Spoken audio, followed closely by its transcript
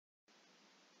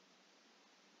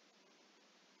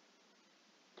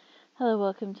Hello,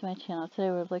 welcome to my channel. Today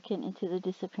we're looking into the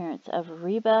disappearance of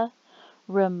Reba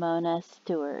Ramona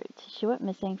Stewart. She went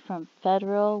missing from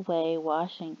Federal Way,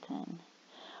 Washington,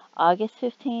 August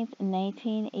 15th,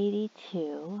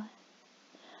 1982.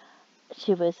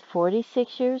 She was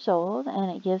 46 years old,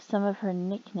 and it gives some of her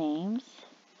nicknames.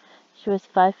 She was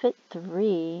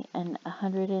 5'3" and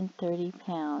 130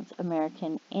 pounds,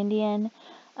 American Indian,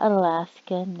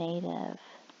 Alaska Native.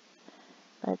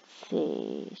 Let's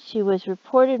see. She was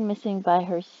reported missing by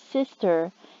her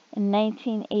sister in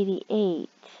 1988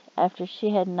 after she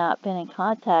had not been in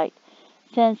contact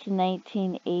since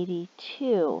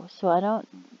 1982. So I don't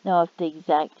know if the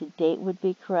exact date would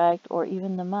be correct or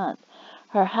even the month.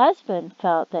 Her husband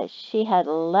felt that she had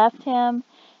left him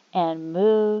and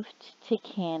moved to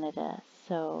Canada.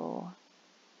 So,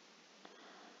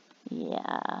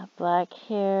 yeah, black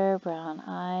hair, brown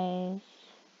eyes.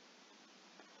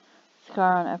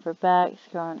 Scar on upper back,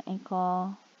 scar on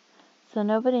ankle. So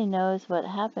nobody knows what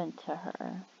happened to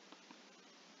her.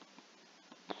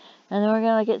 And then we're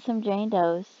going to look at some Jane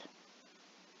Does.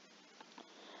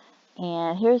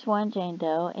 And here's one Jane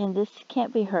Doe. And this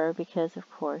can't be her because, of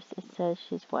course, it says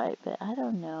she's white. But I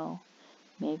don't know.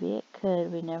 Maybe it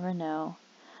could. We never know.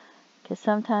 Because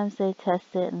sometimes they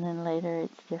test it and then later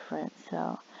it's different.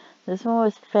 So this one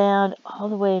was found all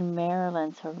the way in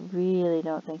Maryland. So I really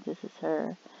don't think this is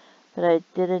her. But I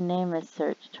did a nameless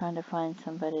search trying to find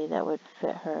somebody that would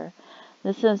fit her.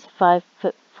 This one's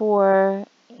 5'4",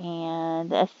 and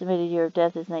the estimated year of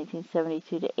death is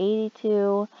 1972 to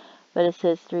 82, but it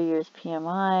says 3 years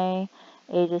PMI,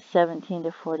 ages 17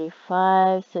 to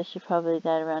 45, so she probably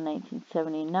died around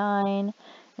 1979,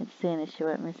 and seeing as she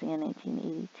went missing in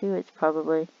 1982, it's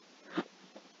probably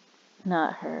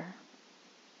not her.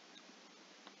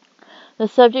 The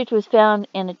subject was found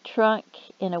in a trunk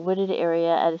in a wooded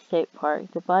area at a state park.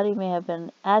 The body may have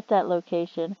been at that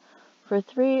location for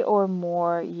 3 or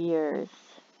more years.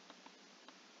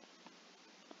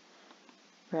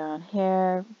 Brown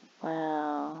hair.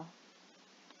 Wow.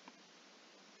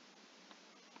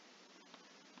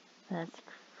 That's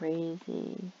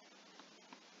crazy.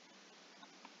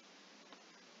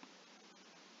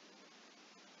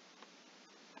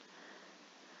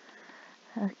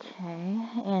 Okay,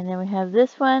 and then we have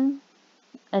this one,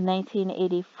 a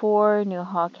 1984,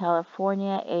 Newhall,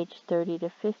 California, age 30 to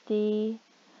 50.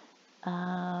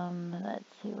 Let's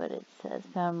see what it says.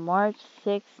 Found March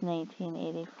 6,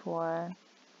 1984.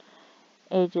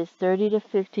 Ages 30 to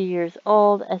 50 years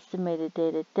old. Estimated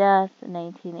date of death,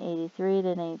 1983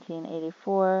 to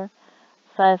 1984.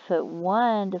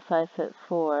 5'1" to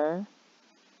 5'4".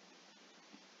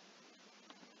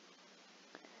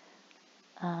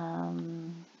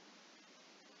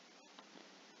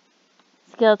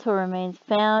 Skeletal remains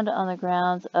found on the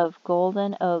grounds of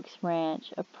Golden Oaks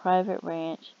Ranch, a private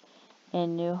ranch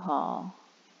in Newhall.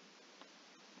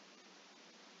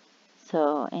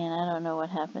 So, and I don't know what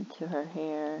happened to her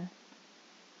hair.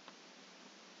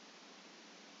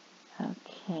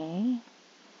 Okay.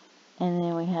 And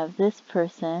then we have this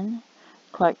person,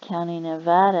 Clark County,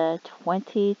 Nevada,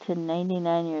 20 to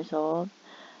 99 years old.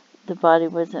 The body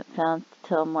wasn't found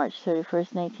till March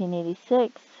 31st,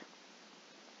 1986.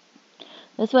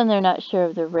 This one they're not sure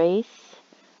of the race.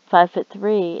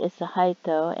 5'3" is the height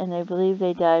though, and they believe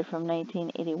they died from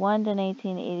 1981 to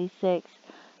 1986.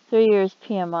 3 years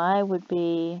PMI would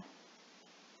be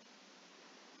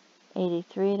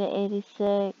 83 to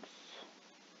 86.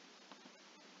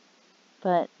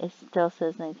 But it still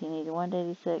says 1981 to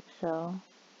 86, so.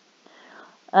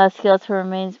 Skeletal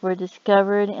remains were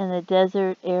discovered in the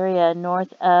desert area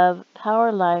north of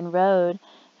Power Line Road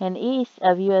and east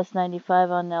of US 95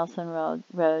 on Nelson Road.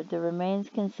 The remains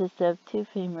consist of 2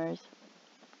 femurs,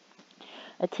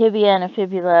 a tibia and a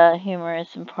fibula,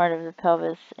 humerus, and part of the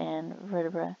pelvis and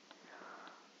vertebra.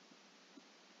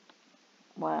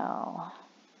 Wow.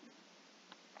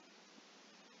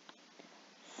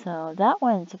 So that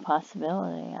one's a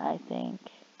possibility, I think.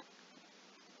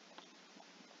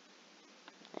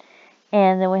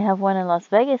 And then we have one in Las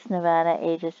Vegas, Nevada,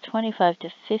 ages 25 to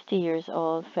 50 years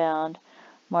old, found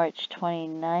May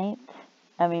 29th,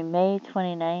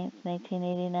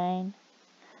 1989.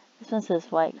 This one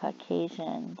says white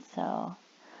Caucasian, so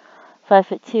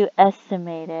 5'2"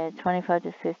 estimated, 25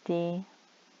 to 50.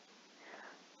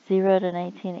 0 to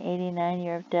 1989,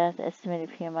 year of death,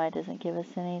 estimated PMI doesn't give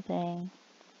us anything.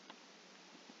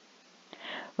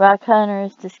 Rock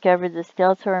hunters discovered the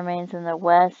skeletal remains in the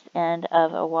west end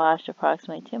of a wash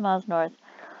approximately 2 miles north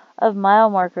of mile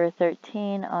marker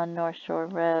 13 on North Shore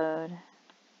Road.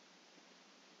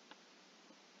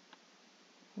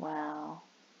 Wow.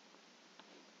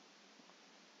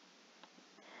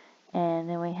 And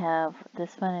then we have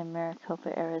this one in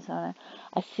Maricopa, Arizona.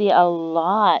 I see a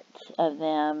lot of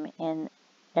them in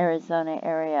Arizona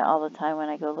area all the time when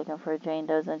I go looking for Jane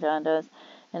Does and John Does,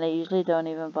 and I usually don't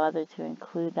even bother to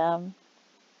include them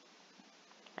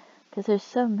because there's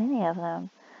so many of them.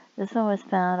 This one was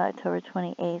found October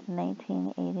 28th,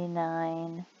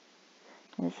 1989,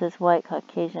 and it says white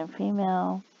Caucasian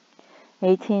female,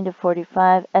 18 to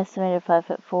 45, estimated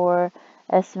 5'4",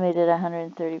 estimated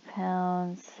 130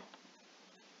 pounds.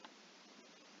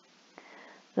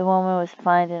 The woman was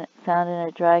found in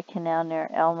a dry canal near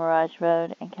El Mirage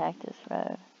Road and Cactus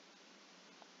Road.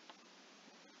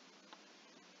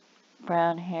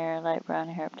 Brown hair, light brown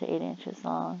hair up to 8 inches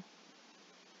long.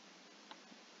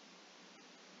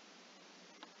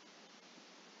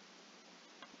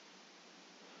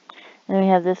 And then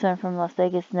we have this one from Las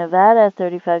Vegas, Nevada,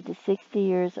 35 to 60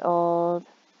 years old.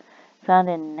 Found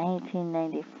in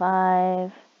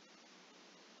 1995.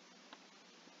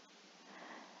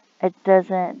 It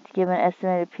doesn't give an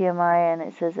estimated PMI, and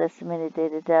it says estimated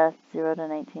date of death, 0 to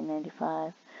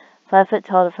 1995. 5 foot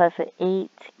tall to 5 foot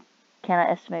 8. Cannot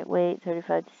estimate weight,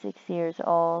 35 to 60 years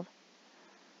old.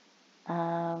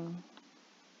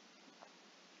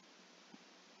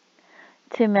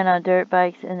 Two men on dirt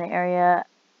bikes in the area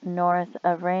north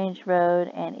of Range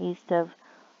Road and east of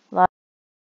Los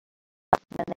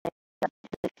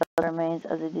remains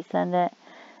of the descendant.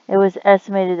 It was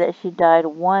estimated that she died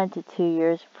 1 to 2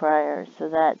 years prior, so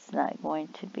that's not going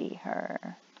to be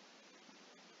her.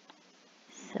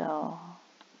 So,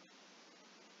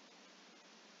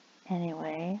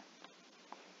 anyway,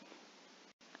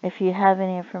 if you have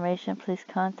any information, please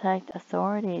contact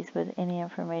authorities with any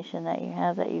information that you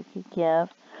have that you could give.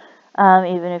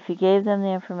 Even if you gave them the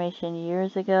information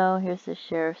years ago, here's the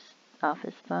sheriff's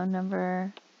office phone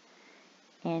number,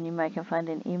 and you might can find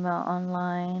an email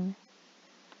online.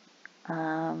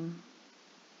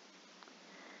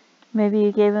 Maybe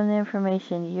you gave them the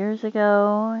information years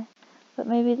ago, but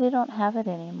maybe they don't have it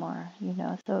anymore,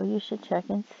 so you should check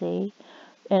and see.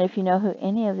 And if you know who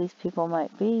any of these people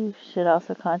might be, you should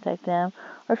also contact them.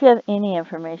 Or if you have any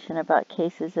information about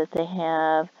cases that they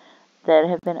have that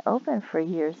have been open for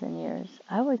years and years,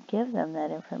 I would give them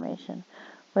that information.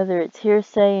 Whether it's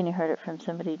hearsay and you heard it from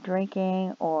somebody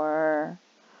drinking, or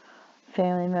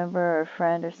family member or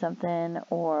friend or something,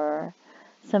 or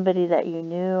somebody that you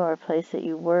knew, or a place that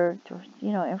you worked, or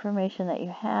information that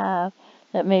you have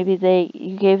that maybe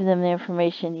you gave them the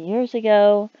information years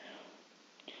ago,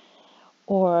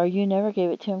 or you never gave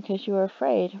it to them because you were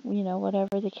afraid,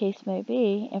 whatever the case may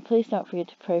be. And please don't forget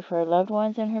to pray for our loved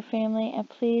ones and her family, and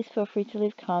please feel free to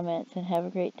leave comments, and have a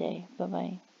great day.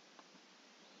 Bye-bye.